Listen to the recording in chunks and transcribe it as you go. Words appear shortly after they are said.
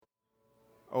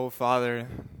Oh, Father,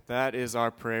 that is our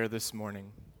prayer this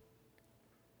morning.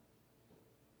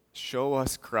 Show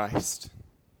us Christ.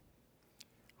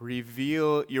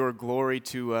 Reveal your glory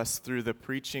to us through the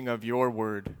preaching of your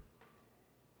word.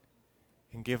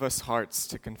 And give us hearts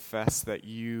to confess that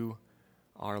you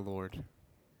are Lord.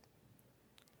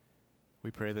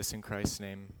 We pray this in Christ's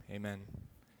name. Amen.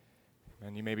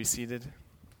 And you may be seated.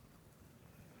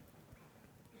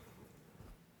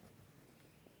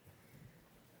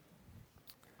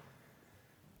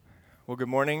 Well, good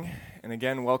morning, and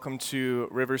again, welcome to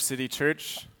River City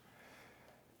Church.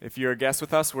 If you're a guest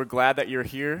with us, we're glad that you're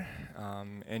here,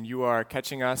 and you are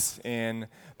catching us in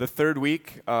the third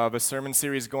week of a sermon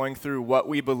series going through what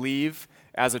we believe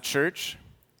as a church.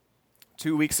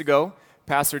 2 weeks ago,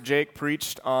 Pastor Jake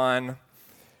preached on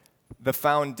the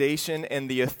foundation and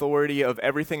the authority of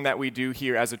everything that we do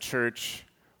here as a church,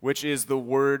 which is the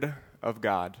Word of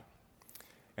God.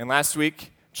 And last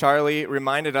week, Charlie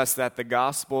reminded us that the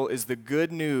gospel is the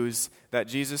good news that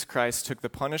Jesus Christ took the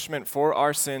punishment for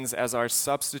our sins as our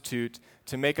substitute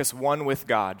to make us one with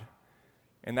God.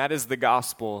 And that is the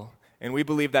gospel. And we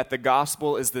believe that the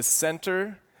gospel is the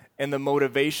center and the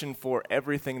motivation for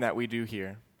everything that we do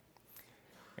here.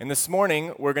 And this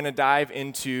morning, we're going to dive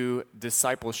into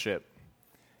discipleship.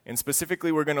 And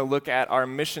specifically, we're going to look at our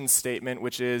mission statement,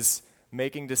 which is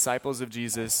making disciples of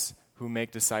Jesus who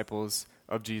make disciples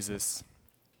of Jesus.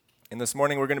 And this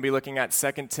morning we're going to be looking at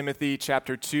 2 Timothy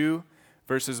chapter 2,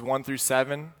 verses 1 through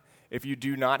 7. If you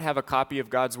do not have a copy of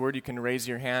God's Word, you can raise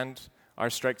your hand. Our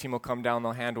strike team will come down,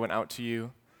 they'll hand one out to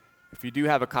you. If you do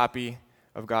have a copy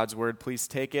of God's Word, please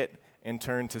take it and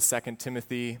turn to 2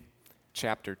 Timothy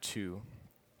chapter 2.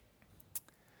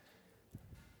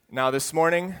 Now this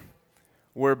morning,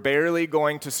 we're barely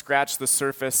going to scratch the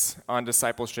surface on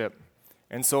discipleship.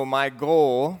 And so my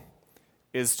goal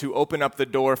is to open up the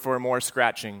door for more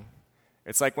scratching.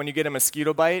 It's like when you get a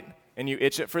mosquito bite and you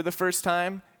itch it for the first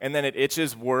time and then it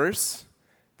itches worse.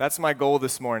 That's my goal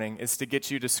this morning, is to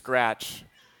get you to scratch,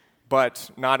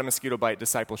 but not a mosquito bite,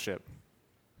 discipleship.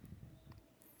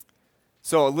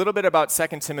 So a little bit about 2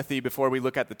 Timothy before we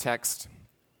look at the text.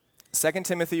 2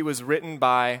 Timothy was written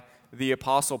by the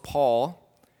Apostle Paul,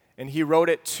 and he wrote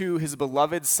it to his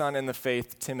beloved son in the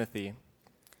faith, Timothy.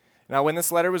 Now when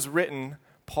this letter was written,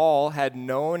 Paul had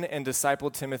known and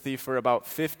discipled Timothy for about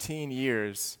 15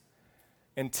 years.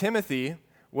 And Timothy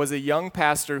was a young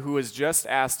pastor who was just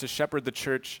asked to shepherd the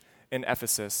church in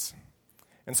Ephesus.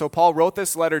 And so Paul wrote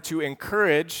this letter to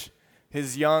encourage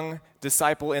his young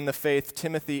disciple in the faith,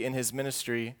 Timothy, in his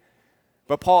ministry.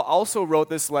 But Paul also wrote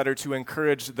this letter to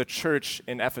encourage the church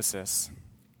in Ephesus.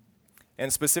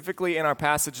 And specifically in our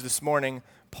passage this morning,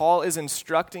 Paul is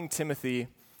instructing Timothy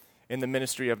in the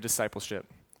ministry of discipleship.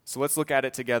 So let's look at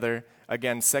it together.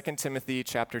 Again, 2 Timothy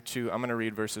chapter 2. I'm going to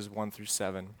read verses 1 through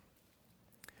 7.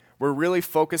 We're really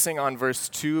focusing on verse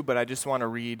 2, but I just want to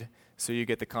read so you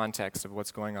get the context of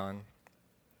what's going on.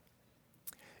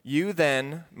 You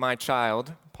then, my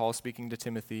child, Paul speaking to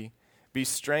Timothy, be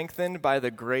strengthened by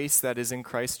the grace that is in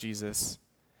Christ Jesus.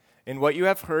 In what you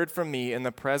have heard from me in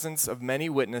the presence of many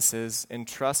witnesses,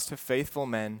 entrust to faithful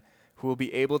men who will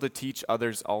be able to teach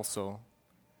others also.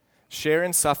 Share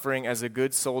in suffering as a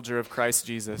good soldier of Christ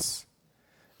Jesus.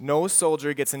 No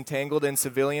soldier gets entangled in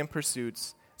civilian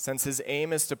pursuits, since his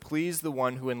aim is to please the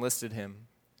one who enlisted him.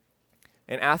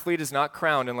 An athlete is not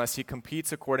crowned unless he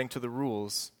competes according to the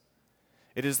rules.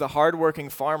 It is the hard-working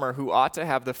farmer who ought to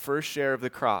have the first share of the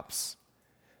crops.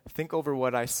 Think over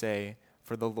what I say,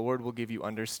 for the Lord will give you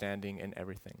understanding in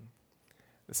everything.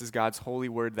 This is God's holy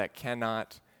word that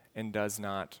cannot and does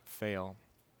not fail.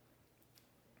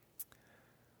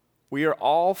 We are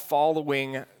all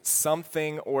following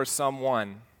something or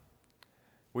someone.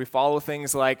 We follow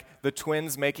things like the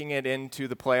Twins making it into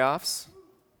the playoffs.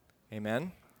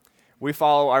 Amen. We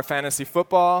follow our fantasy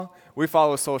football. We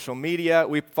follow social media.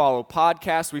 We follow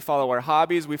podcasts. We follow our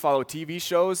hobbies. We follow TV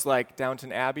shows like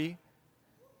Downton Abbey.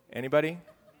 Anybody?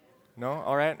 No?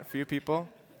 All right, a few people.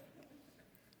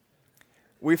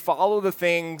 We follow the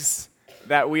things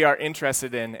that we are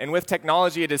interested in. And with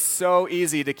technology, it is so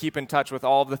easy to keep in touch with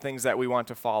all of the things that we want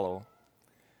to follow.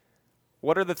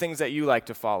 What are the things that you like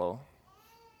to follow?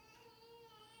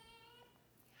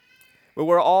 But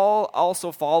we're all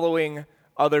also following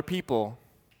other people.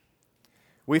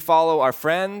 We follow our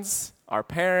friends, our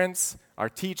parents, our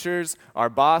teachers, our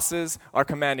bosses, our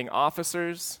commanding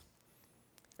officers,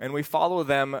 and we follow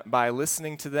them by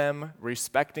listening to them,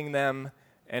 respecting them,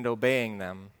 and obeying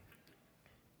them.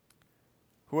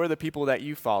 Who are the people that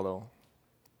you follow?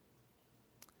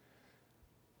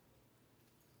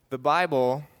 The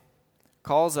Bible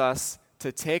calls us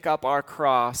to take up our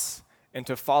cross and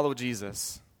to follow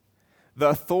Jesus. The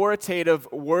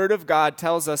authoritative Word of God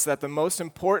tells us that the most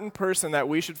important person that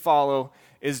we should follow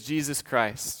is Jesus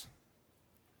Christ.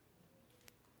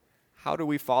 How do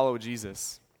we follow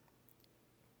Jesus?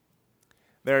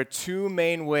 There are two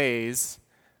main ways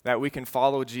that we can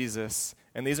follow Jesus,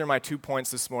 and these are my 2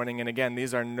 points this morning, and again,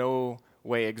 these are no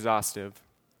way exhaustive.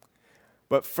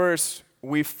 But first,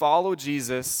 we follow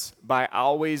Jesus by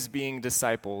always being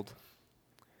discipled.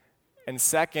 And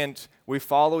second, we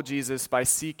follow Jesus by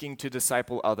seeking to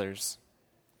disciple others.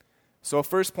 So,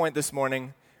 first point this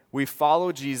morning, we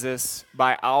follow Jesus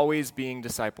by always being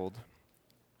discipled.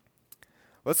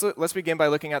 Let's begin by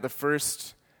looking at the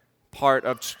first part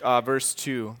of verse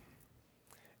 2.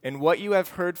 And what you have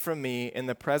heard from me in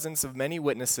the presence of many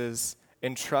witnesses,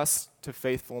 entrust to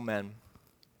faithful men.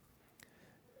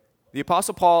 The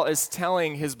Apostle Paul is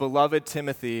telling his beloved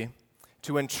Timothy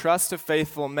to entrust to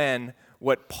faithful men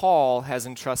what Paul has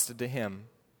entrusted to him.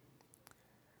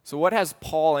 So what has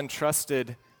Paul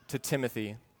entrusted to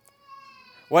Timothy?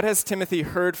 What has Timothy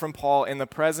heard from Paul in the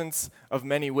presence of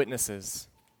many witnesses?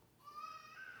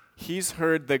 He's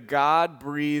heard the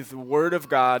God-breathed Word of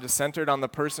God centered on the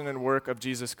person and work of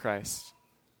Jesus Christ.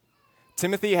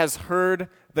 Timothy has heard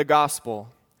the gospel.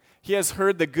 He has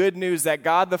heard the good news that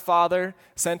God the Father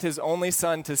sent his only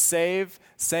Son to save,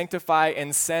 sanctify,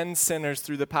 and send sinners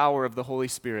through the power of the Holy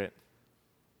Spirit.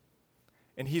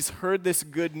 And he's heard this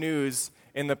good news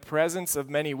in the presence of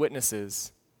many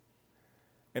witnesses.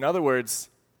 In other words,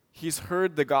 he's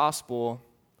heard the gospel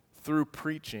through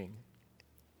preaching.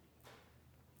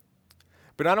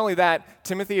 But not only that,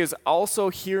 Timothy is also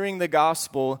hearing the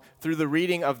gospel through the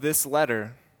reading of this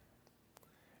letter.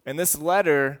 And this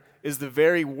letter is the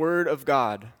very Word of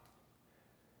God.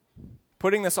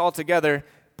 Putting this all together,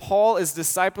 Paul is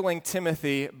discipling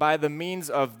Timothy by the means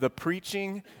of the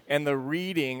preaching and the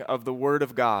reading of the Word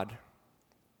of God.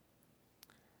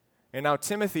 And now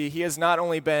Timothy, he has not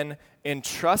only been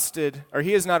entrusted, or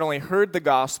he has not only heard the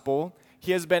gospel,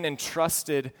 he has been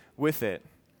entrusted with it.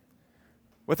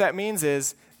 What that means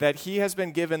is that he has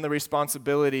been given the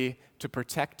responsibility to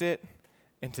protect it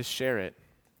and to share it.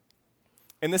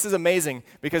 And this is amazing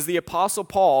because the Apostle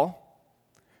Paul,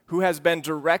 who has been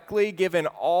directly given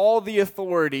all the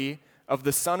authority of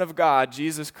the Son of God,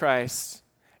 Jesus Christ,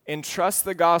 entrusts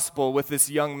the gospel with this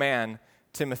young man,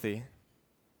 Timothy.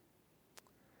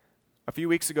 A few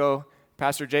weeks ago,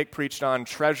 Pastor Jake preached on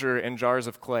treasure in jars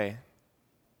of clay.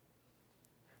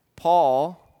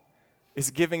 Paul is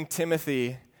giving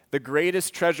Timothy the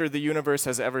greatest treasure the universe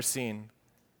has ever seen.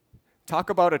 Talk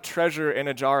about a treasure in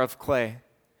a jar of clay.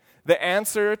 The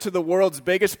answer to the world's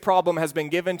biggest problem has been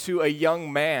given to a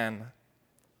young man.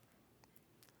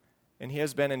 And he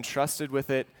has been entrusted with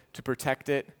it to protect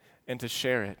it and to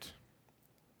share it.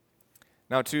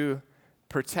 Now, to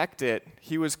protect it,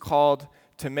 he was called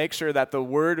to make sure that the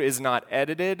word is not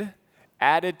edited,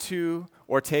 added to,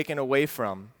 or taken away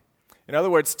from. In other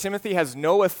words, Timothy has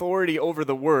no authority over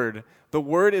the word. The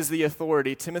word is the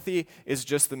authority. Timothy is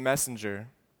just the messenger.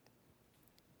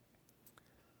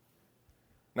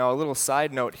 Now, a little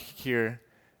side note here.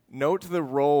 Note the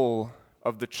role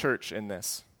of the church in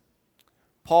this.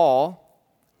 Paul,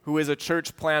 who is a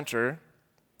church planter,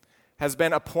 has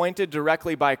been appointed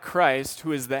directly by Christ,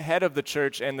 who is the head of the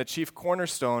church and the chief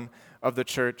cornerstone of the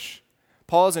church.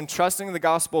 Paul is entrusting the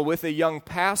gospel with a young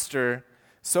pastor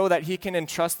so that he can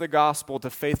entrust the gospel to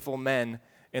faithful men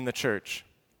in the church.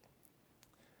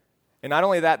 And not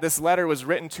only that, this letter was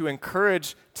written to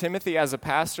encourage Timothy as a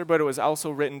pastor, but it was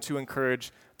also written to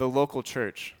encourage the local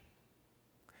church.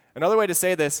 Another way to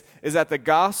say this is that the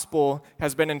gospel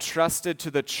has been entrusted to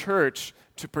the church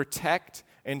to protect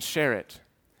and share it.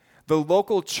 The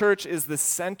local church is the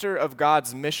center of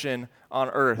God's mission on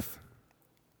earth.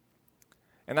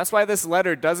 And that's why this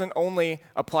letter doesn't only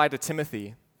apply to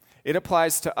Timothy. It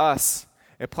applies to us.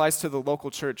 It applies to the local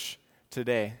church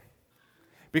today.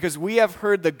 Because we have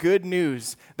heard the good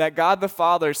news that God the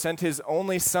Father sent his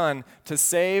only Son to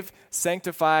save,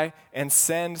 sanctify, and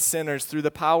send sinners through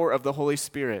the power of the Holy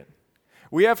Spirit.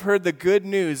 We have heard the good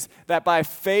news that by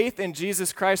faith in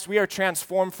Jesus Christ, we are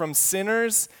transformed from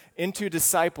sinners into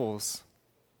disciples.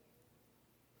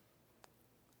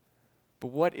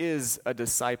 But what is a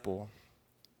disciple?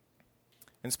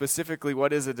 And specifically,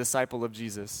 what is a disciple of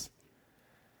Jesus?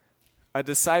 A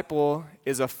disciple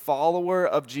is a follower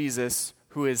of Jesus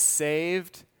who is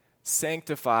saved,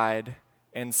 sanctified,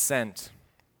 and sent.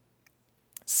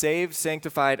 Saved,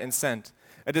 sanctified, and sent.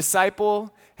 A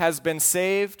disciple has been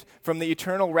saved from the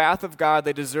eternal wrath of God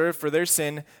they deserve for their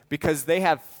sin because they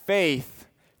have faith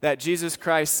that Jesus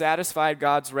Christ satisfied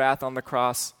God's wrath on the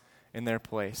cross in their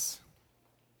place.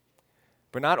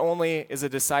 But not only is a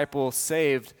disciple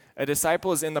saved, a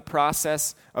disciple is in the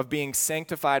process of being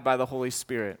sanctified by the Holy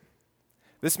Spirit.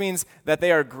 This means that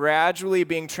they are gradually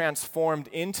being transformed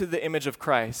into the image of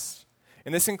Christ.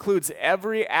 And this includes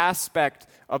every aspect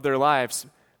of their lives,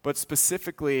 but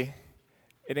specifically,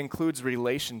 it includes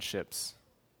relationships.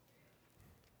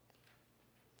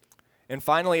 And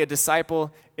finally, a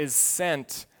disciple is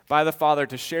sent by the Father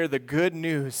to share the good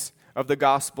news of the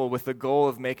gospel with the goal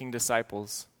of making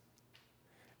disciples.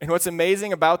 And what's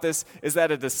amazing about this is that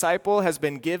a disciple has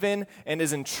been given and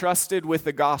is entrusted with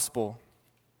the gospel.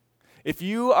 If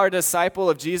you are a disciple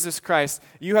of Jesus Christ,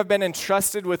 you have been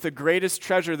entrusted with the greatest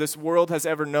treasure this world has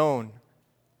ever known.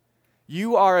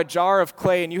 You are a jar of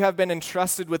clay, and you have been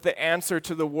entrusted with the answer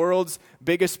to the world's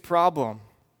biggest problem.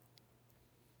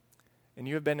 And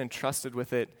you have been entrusted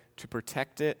with it to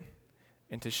protect it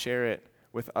and to share it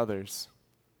with others.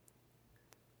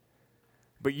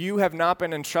 But you have not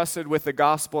been entrusted with the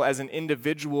gospel as an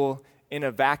individual in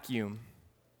a vacuum.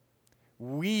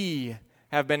 We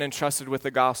have been entrusted with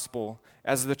the gospel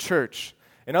as the church.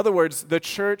 In other words, the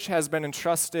church has been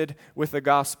entrusted with the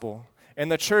gospel.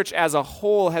 And the church as a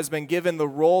whole has been given the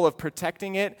role of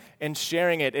protecting it and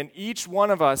sharing it. And each one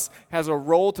of us has a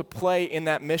role to play in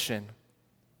that mission.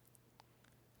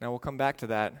 Now we'll come back to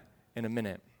that in a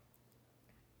minute.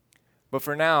 But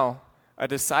for now, a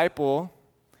disciple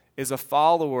is a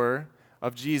follower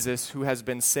of Jesus who has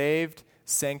been saved,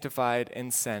 sanctified,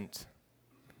 and sent.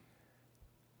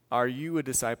 Are you a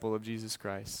disciple of Jesus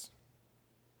Christ?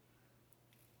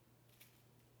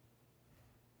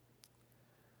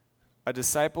 A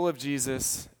disciple of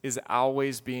Jesus is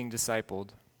always being discipled.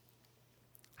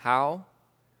 How?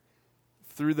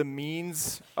 Through the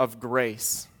means of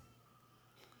grace.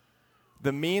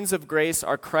 The means of grace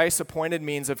are Christ's appointed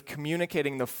means of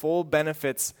communicating the full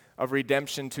benefits of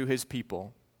redemption to his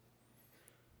people.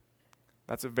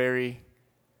 That's a very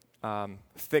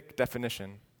thick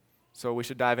definition, so we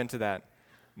should dive into that.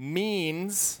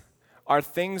 Means are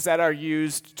things that are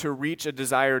used to reach a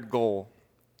desired goal.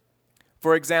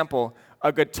 For example,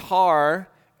 a guitar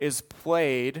is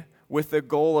played with the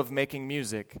goal of making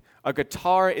music. A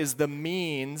guitar is the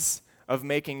means of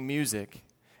making music.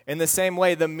 In the same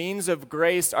way, the means of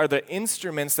grace are the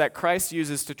instruments that Christ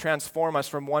uses to transform us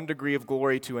from one degree of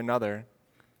glory to another.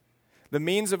 The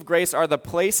means of grace are the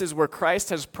places where Christ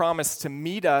has promised to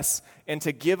meet us and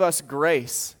to give us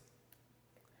grace.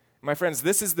 My friends,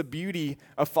 this is the beauty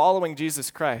of following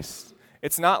Jesus Christ.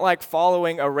 It's not like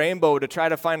following a rainbow to try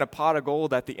to find a pot of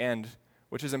gold at the end,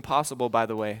 which is impossible, by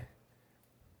the way.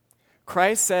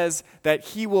 Christ says that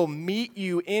he will meet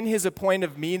you in his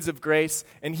appointed means of grace,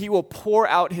 and he will pour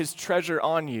out his treasure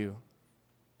on you.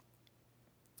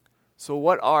 So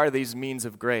what are these means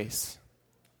of grace?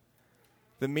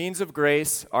 The means of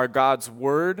grace are God's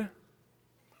word,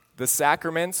 the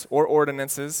sacraments or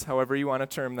ordinances, however you want to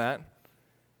term that,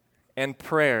 and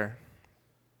prayer.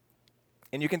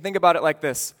 And you can think about it like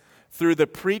this. Through the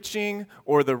preaching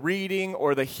or the reading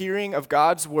or the hearing of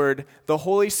God's word, the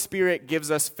Holy Spirit gives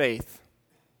us faith.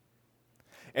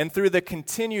 And through the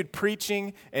continued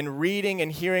preaching and reading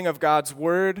and hearing of God's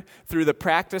word, through the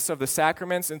practice of the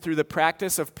sacraments and through the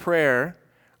practice of prayer,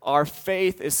 our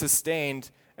faith is sustained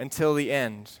until the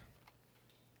end.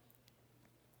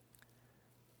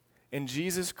 And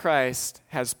Jesus Christ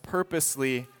has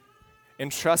purposely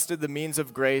entrusted the means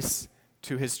of grace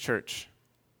to his church.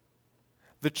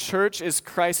 The church is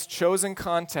Christ's chosen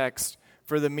context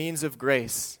for the means of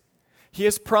grace. He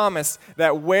has promised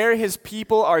that where his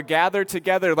people are gathered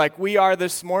together like we are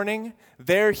this morning,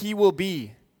 there he will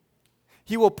be.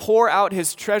 He will pour out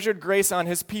his treasured grace on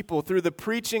his people through the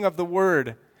preaching of the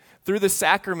word, through the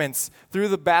sacraments, through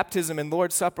the baptism and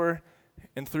Lord's Supper,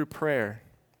 and through prayer.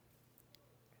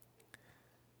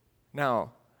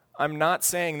 Now, I'm not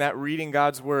saying that reading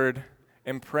God's word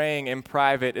and praying in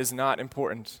private is not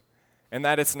important, and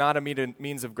that it's not a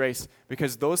means of grace,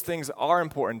 because those things are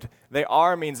important. They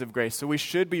are means of grace. So we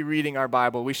should be reading our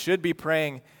Bible. We should be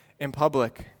praying in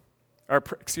public,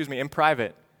 in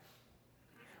private.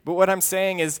 But what I'm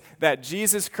saying is that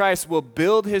Jesus Christ will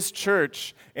build his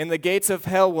church, and the gates of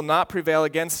hell will not prevail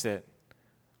against it.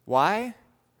 Why?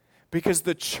 Because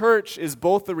the church is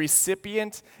both the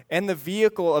recipient and the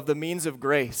vehicle of the means of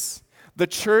grace. The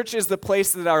church is the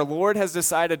place that our Lord has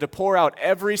decided to pour out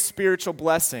every spiritual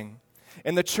blessing.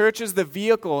 And the church is the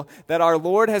vehicle that our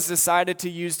Lord has decided to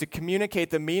use to communicate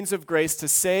the means of grace to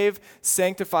save,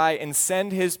 sanctify, and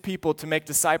send his people to make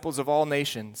disciples of all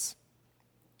nations.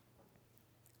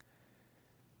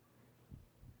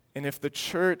 And if the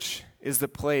church is the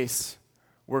place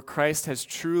where Christ has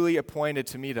truly appointed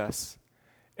to meet us,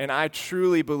 and I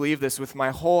truly believe this with my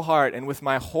whole heart and with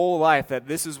my whole life, that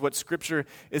this is what Scripture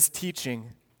is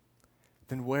teaching,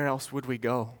 then where else would we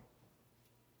go?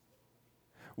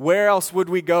 Where else would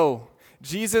we go?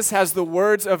 Jesus has the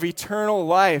words of eternal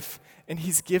life, and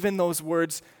he's given those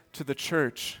words to the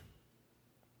church.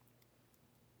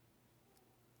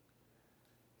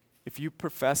 If you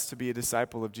profess to be a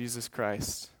disciple of Jesus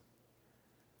Christ,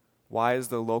 why is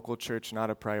the local church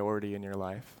not a priority in your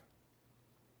life?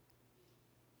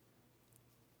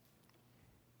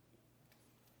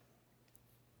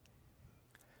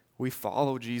 We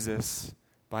follow Jesus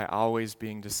by always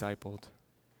being discipled.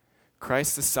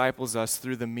 Christ disciples us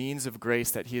through the means of grace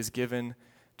that he has given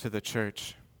to the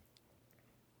church.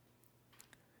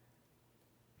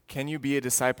 Can you be a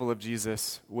disciple of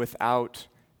Jesus without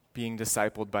being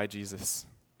discipled by Jesus?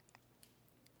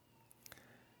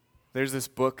 There's this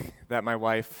book that my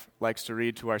wife likes to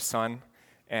read to our son,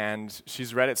 and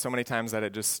she's read it so many times that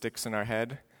it just sticks in our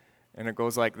head, and it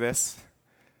goes like this.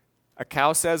 A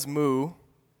cow says moo,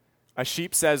 a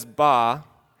sheep says ba,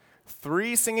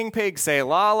 3 singing pigs say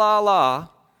la la la.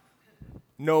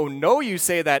 No, you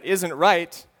say that isn't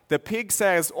right. The pig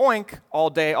says oink all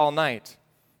day, all night.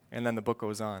 And then the book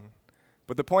goes on.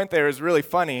 But the point there is really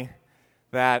funny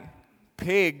that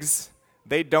pigs,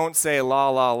 they don't say la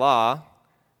la la.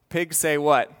 Pigs say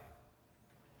what?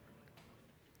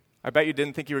 I bet you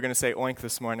didn't think you were going to say oink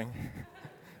this morning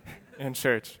in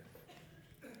church.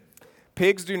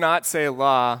 Pigs do not say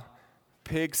la.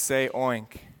 Pigs say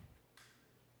oink.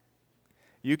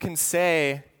 You can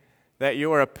say that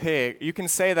you're a pig. You can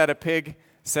say that a pig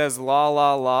says la,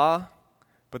 la, la,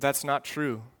 but that's not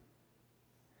true.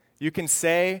 You can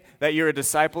say that you're a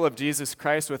disciple of Jesus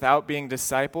Christ without being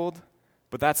discipled,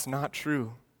 but that's not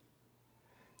true.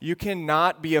 You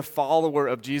cannot be a follower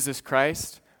of Jesus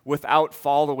Christ without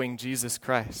following Jesus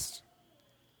Christ.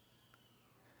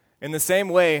 In the same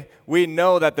way, we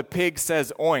know that the pig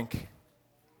says oink.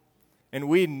 And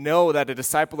we know that a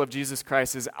disciple of Jesus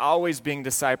Christ is always being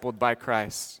discipled by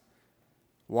Christ.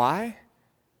 Why?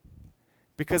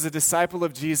 Because a disciple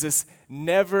of Jesus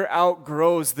never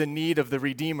outgrows the need of the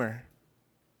Redeemer.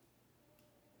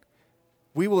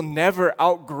 We will never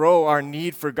outgrow our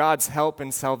need for God's help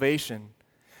in salvation.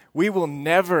 We will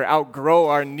never outgrow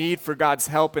our need for God's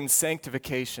help in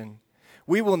sanctification.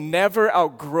 We will never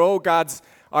outgrow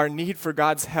our need for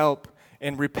God's help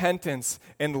in repentance,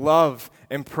 in love,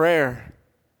 in prayer.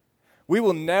 We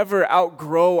will never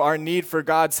outgrow our need for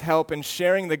God's help in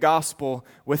sharing the gospel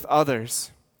with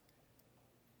others.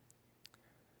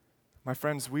 My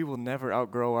friends, we will never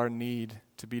outgrow our need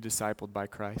to be discipled by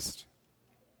Christ.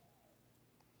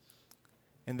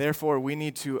 And therefore, we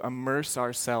need to immerse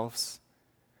ourselves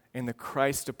in the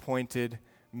Christ-appointed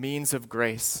means of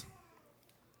grace.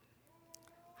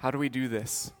 How do we do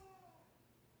this?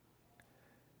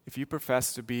 If you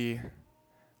profess to be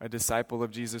a disciple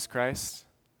of Jesus Christ,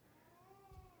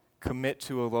 commit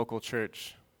to a local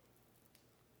church.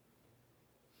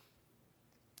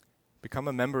 Become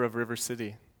a member of River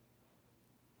City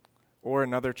or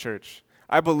another church.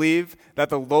 I believe that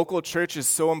the local church is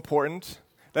so important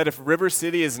that if River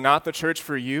City is not the church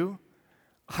for you,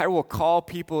 I will call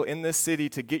people in this city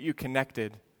to get you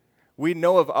connected. We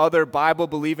know of other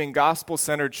Bible-believing,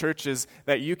 gospel-centered churches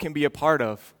that you can be a part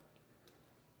of.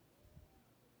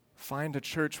 Find a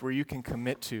church where you can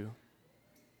commit to.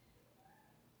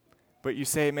 But you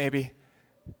say maybe,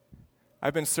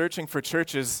 I've been searching for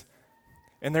churches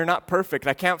and they're not perfect.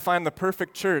 I can't find the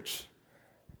perfect church.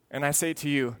 And I say to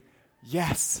you,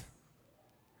 yes.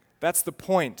 That's the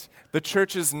point. The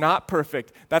church is not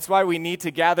perfect. That's why we need to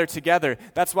gather together.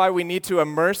 That's why we need to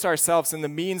immerse ourselves in the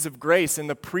means of grace, in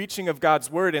the preaching of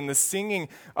God's word, in the singing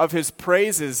of his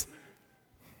praises.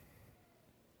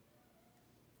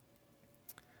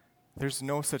 There's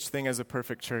no such thing as a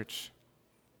perfect church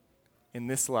in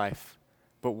this life,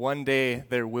 but one day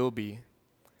there will be.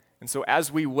 And so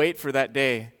as we wait for that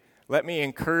day, let me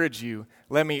encourage you,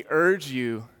 let me urge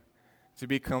you to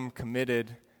become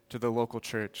committed to the local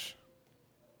church.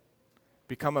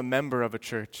 Become a member of a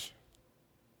church.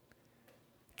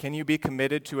 Can you be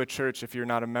committed to a church if you're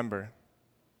not a member?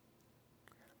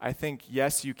 I think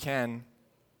yes, you can,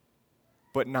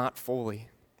 but not fully.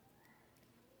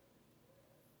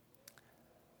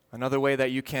 Another way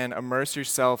that you can immerse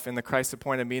yourself in the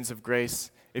Christ-appointed means of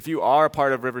grace, if you are a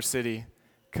part of River City,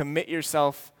 commit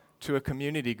yourself to a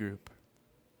community group.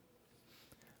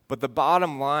 But the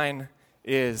bottom line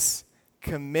is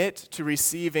commit to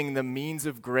receiving the means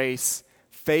of grace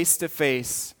face to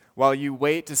face while you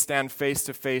wait to stand face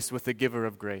to face with the giver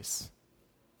of grace.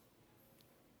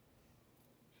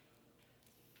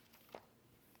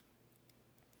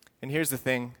 And here's the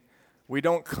thing. We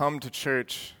don't come to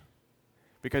church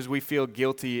because we feel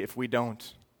guilty if we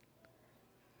don't.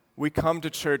 We come to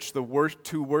church to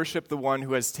worship the one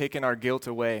who has taken our guilt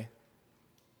away.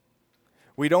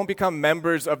 We don't become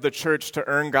members of the church to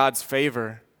earn God's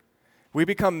favor. We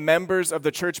become members of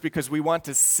the church because we want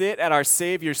to sit at our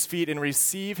Savior's feet and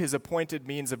receive his appointed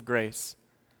means of grace.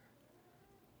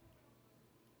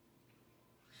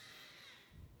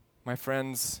 My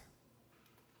friends,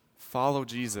 follow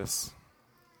Jesus.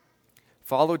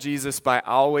 Follow Jesus by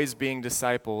always being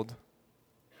discipled,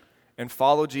 and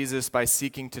follow Jesus by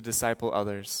seeking to disciple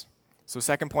others. So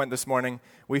second point this morning,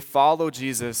 we follow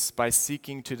Jesus by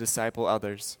seeking to disciple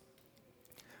others.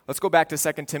 Let's go back to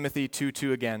 2 Timothy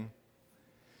 2:2 again.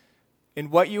 In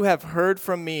what you have heard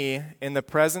from me in the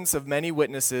presence of many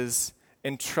witnesses,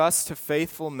 entrust to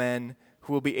faithful men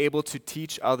who will be able to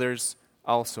teach others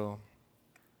also.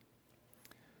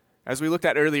 As we looked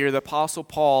at earlier, the Apostle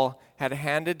Paul had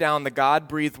handed down the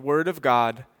God-breathed Word of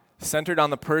God centered on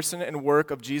the person and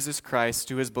work of Jesus Christ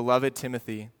to his beloved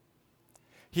Timothy.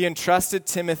 He entrusted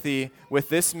Timothy with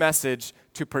this message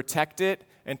to protect it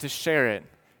and to share it.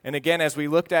 And again, as we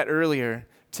looked at earlier,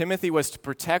 Timothy was to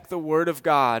protect the Word of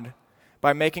God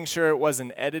by making sure it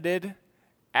wasn't edited,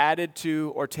 added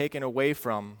to, or taken away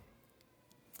from.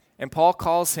 And Paul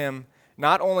calls him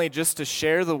not only just to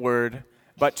share the Word,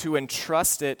 but to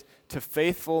entrust it to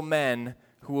faithful men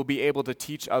who will be able to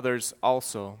teach others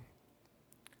also.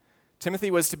 Timothy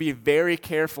was to be very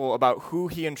careful about who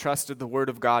he entrusted the Word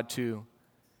of God to.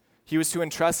 He was to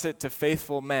entrust it to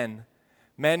faithful men,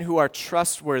 men who are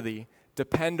trustworthy,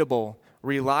 dependable,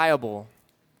 reliable,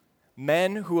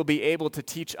 men who will be able to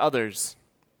teach others.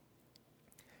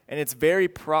 And it's very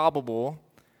probable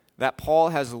that Paul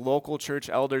has local church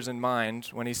elders in mind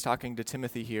when he's talking to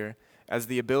Timothy here, as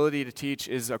the ability to teach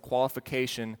is a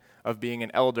qualification of being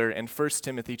an elder in 1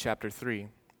 Timothy chapter 3.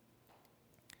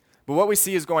 But what we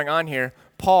see is going on here,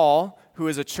 Paul, who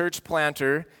is a church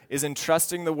planter, is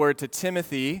entrusting the word to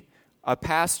Timothy, a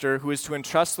pastor, who is to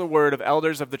entrust the word of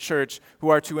elders of the church, who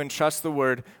are to entrust the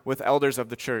word with elders of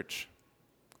the church.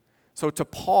 So to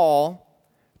Paul,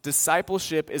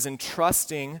 discipleship is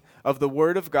entrusting of the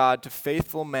word of God to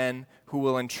faithful men who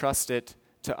will entrust it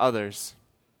to others.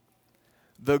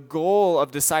 The goal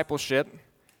of discipleship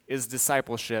is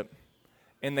discipleship.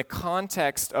 In the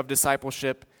context of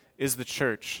discipleship is the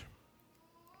church.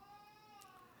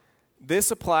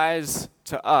 This applies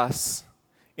to us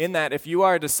in that if you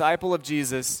are a disciple of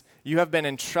Jesus, you have been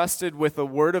entrusted with the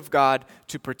Word of God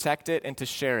to protect it and to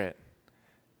share it.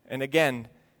 And again,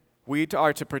 we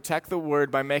are to protect the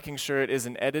Word by making sure it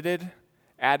isn't edited,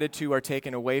 added to, or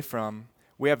taken away from.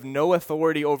 We have no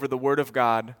authority over the Word of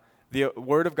God. The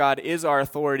Word of God is our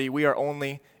authority. We are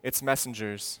only its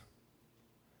messengers.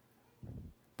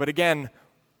 But again,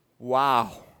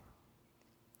 wow.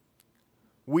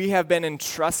 We have been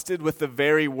entrusted with the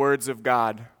very words of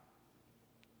God.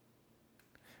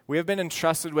 We have been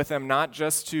entrusted with them not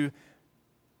just to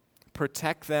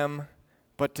protect them,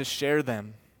 but to share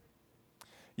them.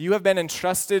 You have been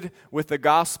entrusted with the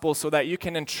gospel so that you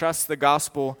can entrust the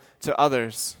gospel to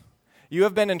others. You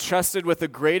have been entrusted with the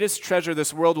greatest treasure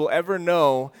this world will ever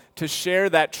know to share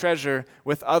that treasure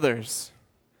with others.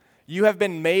 You have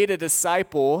been made a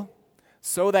disciple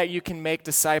so that you can make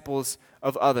disciples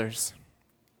of others.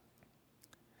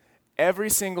 Every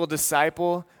single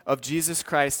disciple of Jesus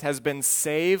Christ has been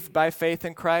saved by faith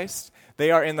in Christ. They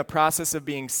are in the process of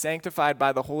being sanctified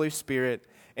by the Holy Spirit.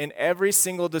 And every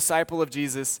single disciple of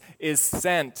Jesus is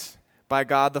sent by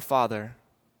God the Father.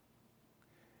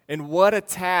 And what a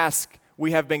task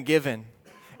we have been given.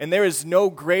 And there is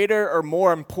no greater or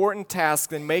more important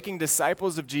task than making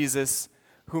disciples of Jesus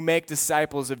who make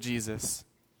disciples of Jesus.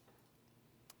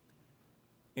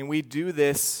 And we do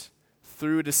this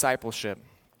through discipleship.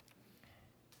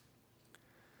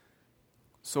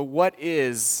 So what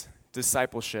is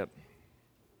discipleship?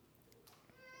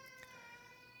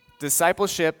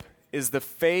 Discipleship is the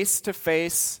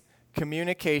face-to-face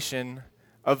communication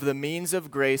of the means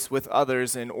of grace with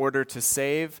others in order to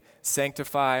save,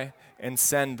 sanctify, and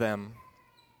send them.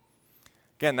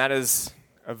 Again, that is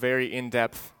a very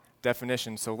in-depth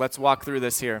definition, so let's walk through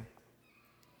this here.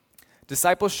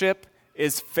 Discipleship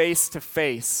is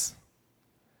face-to-face.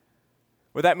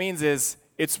 What that means is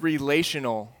it's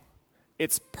relational,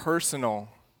 it's personal,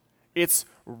 it's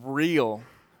real.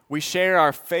 We share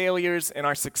our failures and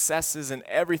our successes and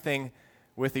everything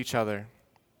with each other.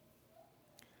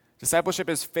 Discipleship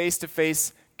is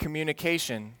face-to-face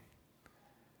communication.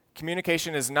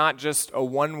 Communication is not just a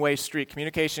one-way street.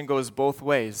 Communication goes both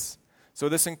ways. So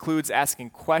this includes asking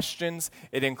questions.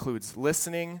 It includes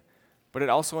listening, but it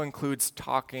also includes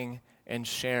talking and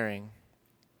sharing.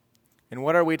 And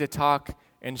what are we to talk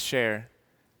and share?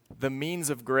 The means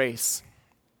of grace.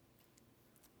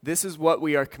 This is what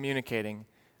we are communicating.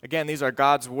 Again, these are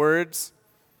God's words,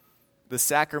 the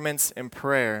sacraments, and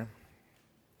prayer.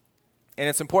 And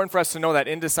it's important for us to know that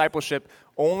in discipleship,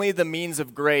 only the means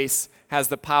of grace has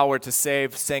the power to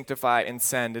save, sanctify, and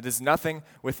send. It is nothing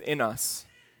within us.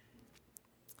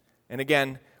 And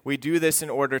again, we do this in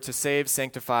order to save,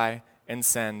 sanctify, and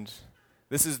send.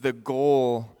 This is the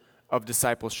goal of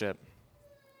discipleship.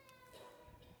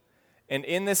 And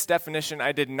in this definition,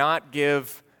 I did not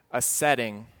give a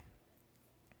setting.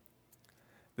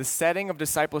 The setting of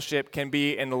discipleship can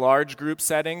be in large group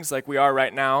settings like we are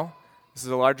right now. This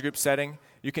is a large group setting.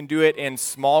 You can do it in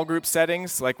small group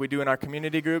settings like we do in our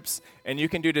community groups. And you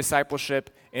can do discipleship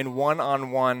in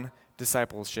one-on-one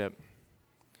discipleship.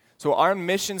 So our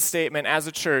mission statement as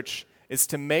a church is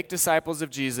to make disciples of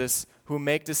Jesus who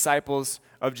make disciples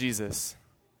of Jesus.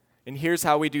 And here's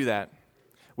how we do that.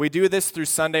 We do this through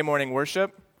Sunday morning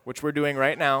worship, which we're doing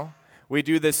right now. We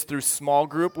do this through small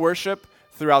group worship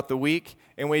throughout the week,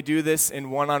 and we do this in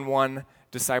one-on-one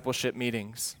discipleship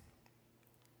meetings.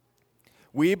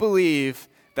 We believe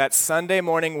that Sunday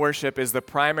morning worship is the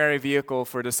primary vehicle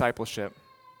for discipleship.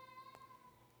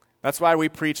 That's why we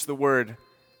preach the word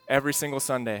every single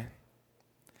Sunday.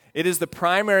 It is the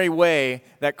primary way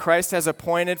that Christ has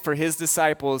appointed for his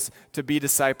disciples to be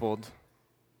discipled.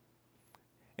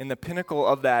 And the pinnacle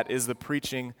of that is the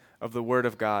preaching of the Word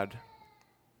of God.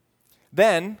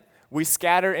 Then, we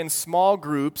scatter in small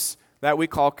groups that we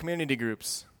call community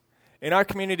groups. In our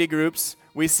community groups,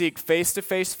 we seek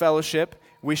face-to-face fellowship,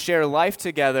 we share life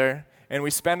together, and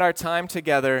we spend our time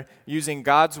together using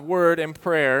God's Word and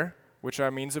prayer, which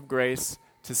are means of grace,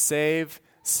 to save,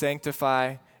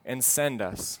 sanctify, and send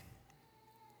us.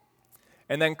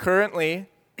 And then currently,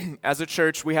 as a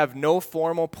church, we have no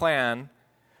formal plan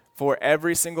for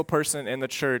every single person in the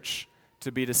church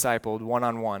to be discipled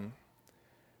one-on-one.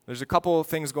 There's a couple of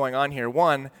things going on here.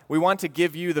 One, we want to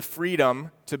give you the freedom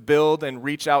to build and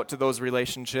reach out to those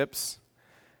relationships.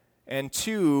 And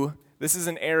two, this is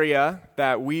an area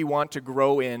that we want to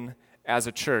grow in as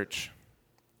a church.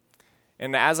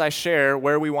 And as I share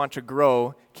where we want to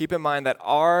grow, keep in mind that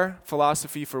our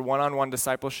philosophy for one-on-one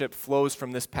discipleship flows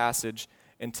from this passage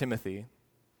in Timothy.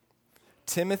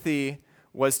 Timothy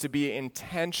was to be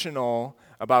intentional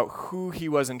about who he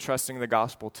was entrusting the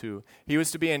gospel to. He was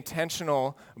to be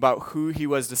intentional about who he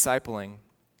was discipling.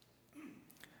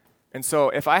 And so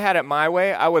if I had it my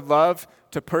way, I would love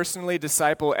to personally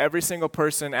disciple every single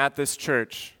person at this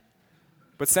church.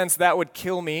 But since that would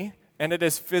kill me, and it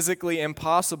is physically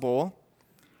impossible,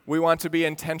 we want to be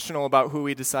intentional about who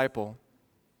we disciple.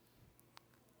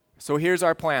 So here's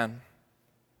our plan.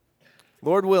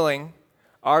 Lord willing,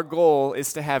 our goal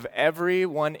is to have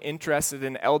everyone interested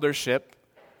in eldership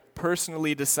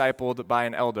personally discipled by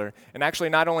an elder. And actually,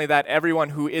 not only that, everyone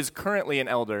who is currently an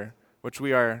elder, which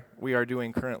we are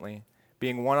doing currently,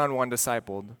 being one-on-one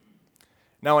discipled.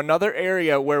 Now, another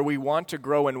area where we want to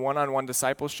grow in one-on-one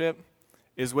discipleship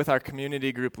is with our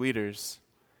community group leaders.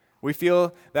 We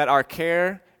feel that our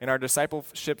care and our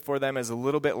discipleship for them is a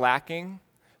little bit lacking.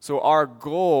 So our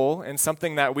goal, and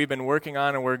something that we've been working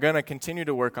on and we're going to continue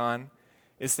to work on,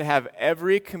 is to have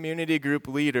every community group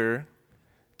leader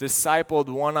discipled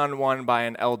one-on-one by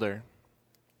an elder.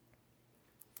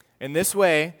 In this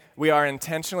way, we are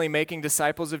intentionally making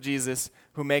disciples of Jesus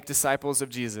who make disciples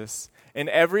of Jesus. And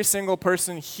every single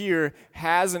person here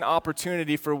has an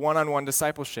opportunity for one-on-one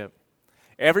discipleship.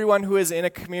 Everyone who is in a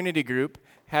community group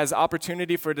has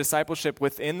opportunity for discipleship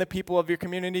within the people of your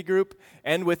community group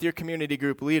and with your community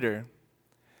group leader.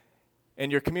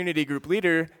 And your community group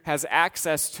leader has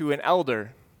access to an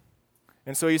elder.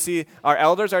 And so you see, our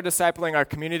elders are discipling our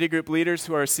community group leaders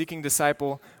who are seeking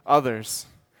disciple others.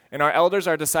 And our elders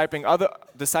are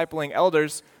discipling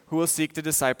elders who will seek to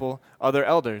disciple other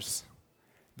elders.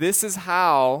 This is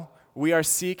how we are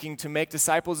seeking to make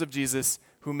disciples of Jesus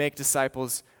who make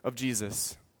disciples of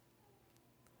Jesus.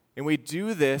 And we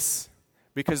do this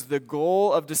because the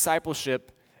goal of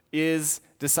discipleship is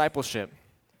discipleship.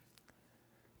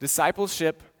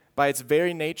 Discipleship, by its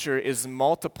very nature, is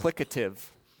multiplicative.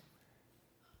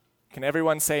 Can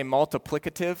everyone say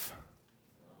multiplicative?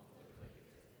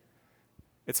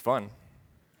 It's fun.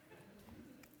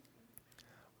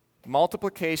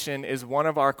 Multiplication is one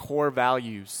of our core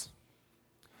values.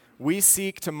 We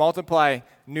seek to multiply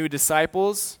new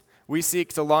disciples. We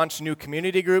seek to launch new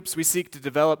community groups. We seek to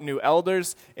develop new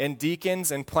elders and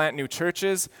deacons and plant new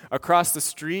churches across the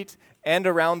street and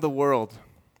around the world.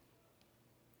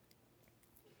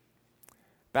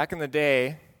 Back in the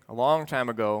day, a long time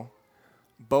ago,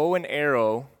 bow and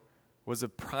arrow was a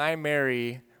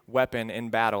primary weapon in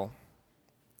battle.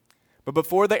 But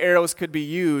before the arrows could be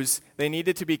used, they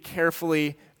needed to be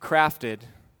carefully crafted.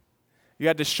 You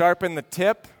had to sharpen the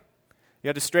tip, you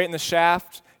had to straighten the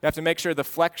shaft, you have to make sure the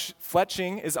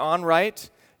fletching is on right,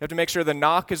 you have to make sure the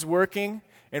nock is working,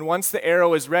 and once the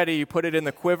arrow is ready, you put it in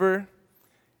the quiver,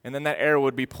 and then that arrow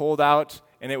would be pulled out,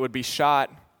 and it would be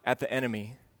shot at the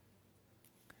enemy.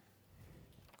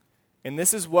 And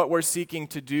this is what we're seeking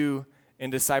to do in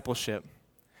discipleship.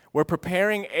 We're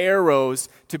preparing arrows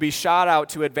to be shot out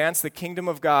to advance the kingdom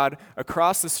of God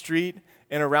across the street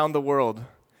and around the world.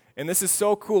 And this is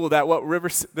so cool that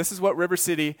this is what River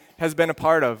City has been a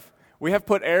part of. We have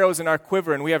put arrows in our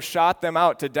quiver, and we have shot them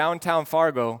out to downtown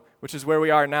Fargo, which is where we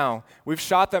are now. We've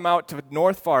shot them out to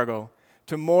North Fargo,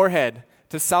 to Moorhead,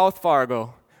 to South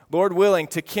Fargo, Lord willing,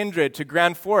 to Kindred, to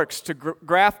Grand Forks, to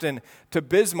Grafton, to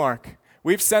Bismarck.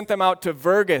 We've sent them out to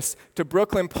Vergas, to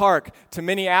Brooklyn Park, to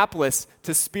Minneapolis,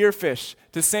 to Spearfish,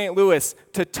 to St. Louis,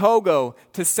 to Togo,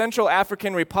 to Central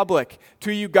African Republic,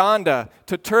 to Uganda,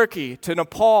 to Turkey, to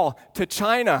Nepal, to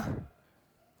China.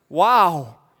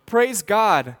 Wow, praise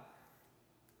God.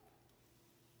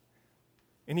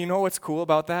 And you know what's cool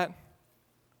about that?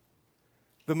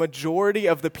 The majority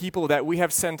of the people that we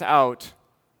have sent out,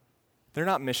 they're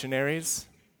not missionaries.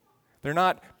 They're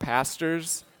not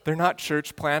pastors. They're not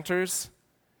church planters.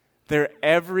 They're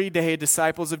everyday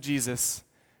disciples of Jesus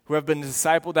who have been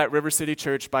discipled at River City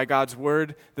Church by God's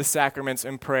word, the sacraments,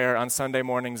 and prayer on Sunday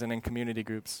mornings and in community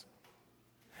groups.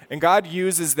 And God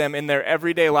uses them in their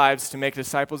everyday lives to make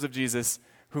disciples of Jesus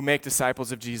who make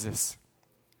disciples of Jesus.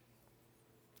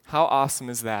 How awesome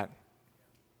is that?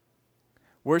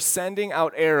 We're sending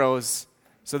out arrows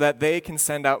so that they can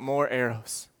send out more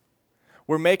arrows.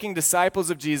 We're making disciples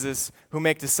of Jesus who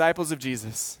make disciples of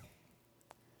Jesus.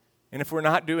 And if we're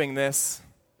not doing this,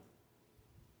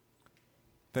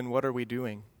 then what are we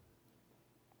doing?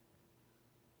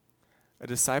 A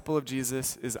disciple of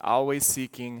Jesus is always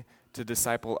seeking to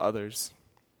disciple others.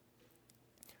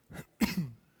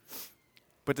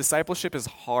 But discipleship is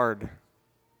hard.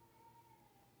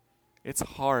 It's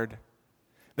hard.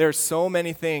 There are so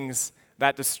many things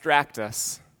that distract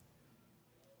us.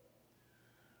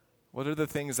 What are the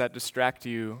things that distract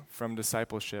you from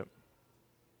discipleship?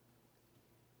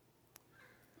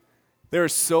 There are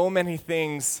so many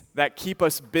things that keep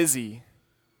us busy.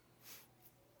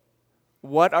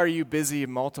 What are you busy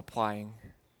multiplying?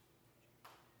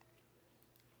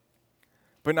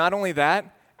 But not only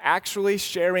that, actually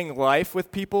sharing life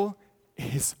with people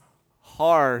is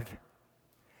hard.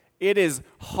 It is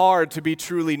hard to be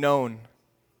truly known.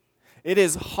 It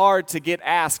is hard to get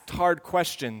asked hard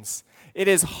questions. It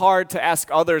is hard to ask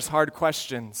others hard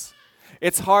questions.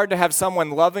 It's hard to have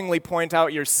someone lovingly point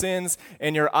out your sins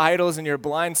and your idols and your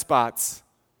blind spots.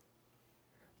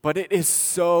 But it is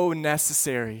so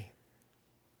necessary.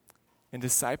 And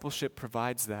discipleship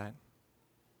provides that.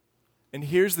 And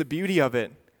here's the beauty of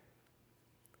it.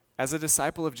 As a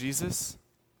disciple of Jesus,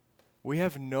 we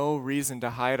have no reason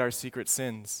to hide our secret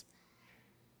sins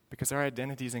because our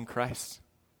identity is in Christ.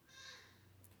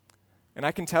 And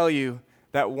I can tell you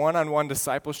that one-on-one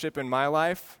discipleship in my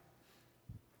life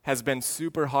has been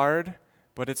super hard,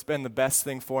 but it's been the best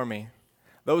thing for me.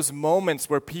 Those moments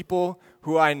where people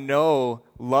who I know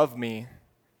love me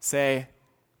say,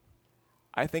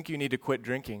 I think you need to quit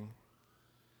drinking.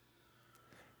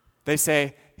 They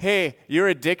say, hey, you're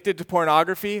addicted to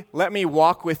pornography? Let me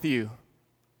walk with you.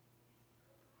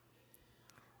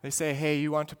 They say, hey,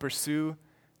 you want to pursue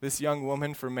this young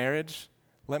woman for marriage?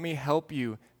 Let me help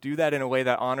you do that in a way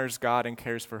that honors God and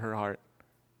cares for her heart.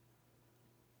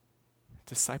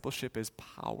 Discipleship is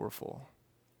powerful.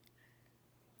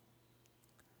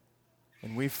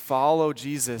 And we follow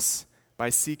Jesus by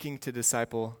seeking to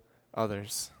disciple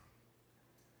others.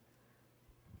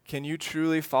 Can you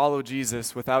truly follow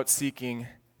Jesus without seeking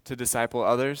to disciple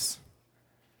others?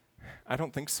 I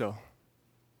don't think so.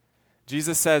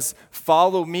 Jesus says,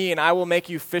 follow me and I will make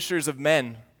you fishers of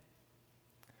men.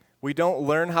 We don't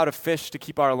learn how to fish to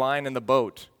keep our line in the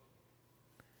boat.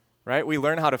 Right? We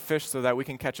learn how to fish so that we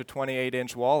can catch a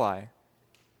 28-inch walleye.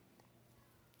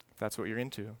 If that's what you're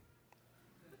into.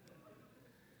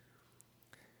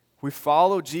 We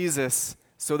follow Jesus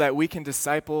so that we can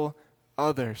disciple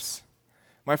others.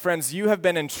 My friends, you have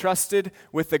been entrusted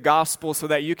with the gospel so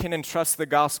that you can entrust the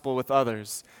gospel with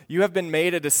others. You have been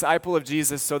made a disciple of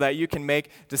Jesus so that you can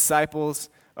make disciples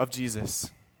of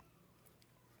Jesus.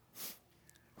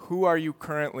 Who are you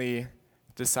currently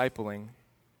discipling?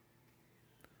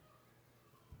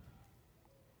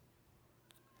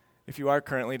 If you are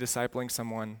currently discipling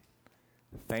someone,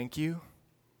 thank you.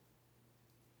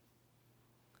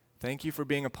 Thank you for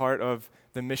being a part of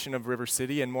the mission of River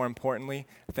City, and more importantly,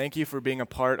 thank you for being a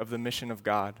part of the mission of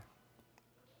God.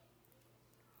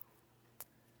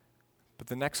 But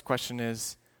the next question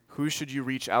is, who should you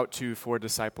reach out to for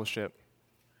discipleship?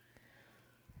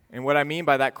 And what I mean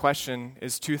by that question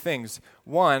is two things.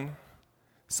 One,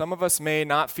 some of us may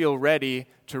not feel ready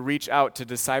to reach out to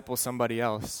disciple somebody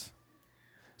else.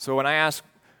 So when I ask,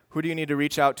 who do you need to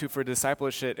reach out to for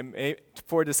discipleship?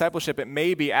 It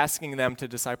may be asking them to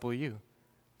disciple you.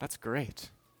 That's great.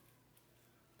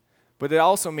 But it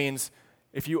also means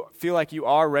if you feel like you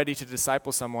are ready to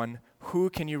disciple someone, who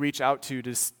can you reach out to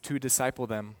disciple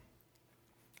them?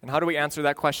 And how do we answer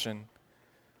that question?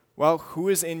 Well, who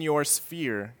is in your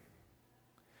sphere?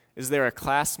 Is there a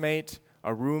classmate,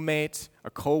 a roommate, a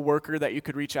co-worker that you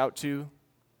could reach out to?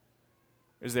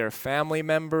 Is there a family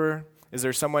member? Is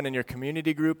there someone in your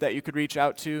community group that you could reach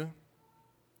out to?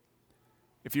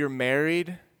 If you're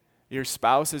married, your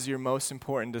spouse is your most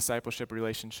important discipleship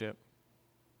relationship.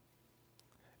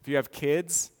 If you have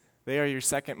kids, they are your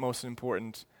second most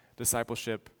important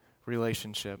discipleship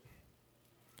relationship.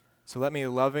 So let me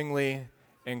lovingly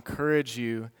encourage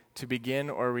you to begin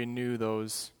or renew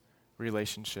those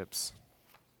relationships.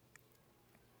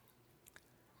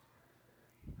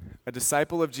 A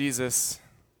disciple of Jesus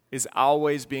is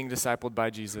always being discipled by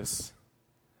Jesus.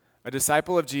 A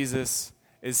disciple of Jesus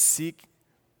seeks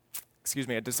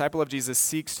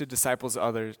to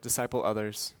disciple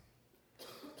others.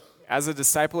 As a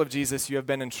disciple of Jesus, you have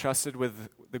been entrusted with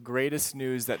the greatest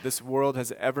news that this world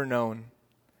has ever known.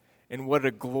 And what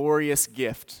a glorious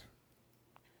gift.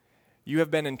 You have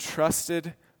been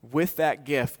entrusted with that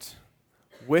gift,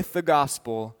 with the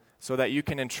gospel, so that you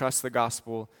can entrust the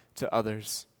gospel to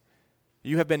others.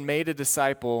 You have been made a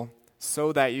disciple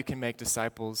so that you can make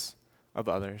disciples of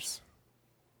others.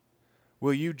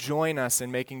 Will you join us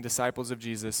in making disciples of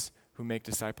Jesus who make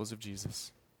disciples of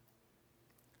Jesus?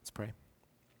 Let's pray.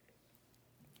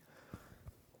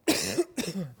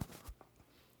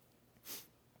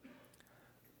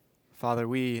 Father,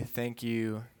 we thank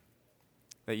you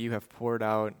that you have poured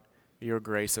out your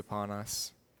grace upon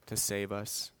us to save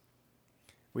us.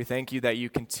 We thank you that you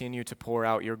continue to pour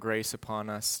out your grace upon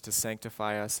us to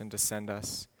sanctify us and to send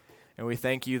us. And we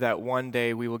thank you that one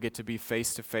day we will get to be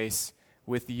face to face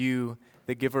with you,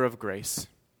 the giver of grace.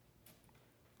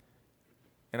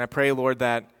 And I pray, Lord,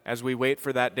 that as we wait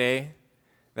for that day,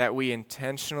 that we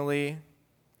intentionally,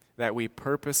 that we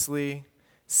purposely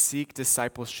seek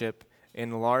discipleship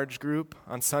in large group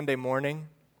on Sunday morning.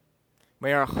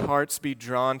 May our hearts be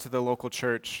drawn to the local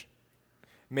church.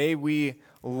 May we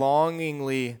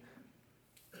longingly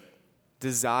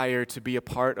desire to be a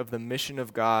part of the mission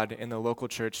of God in the local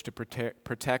church to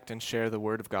protect and share the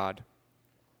word of God.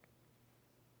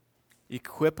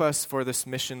 Equip us for this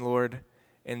mission, Lord,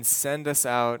 and send us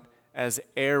out as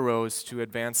arrows to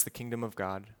advance the kingdom of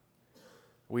God.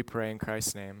 We pray in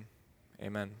Christ's name.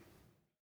 Amen.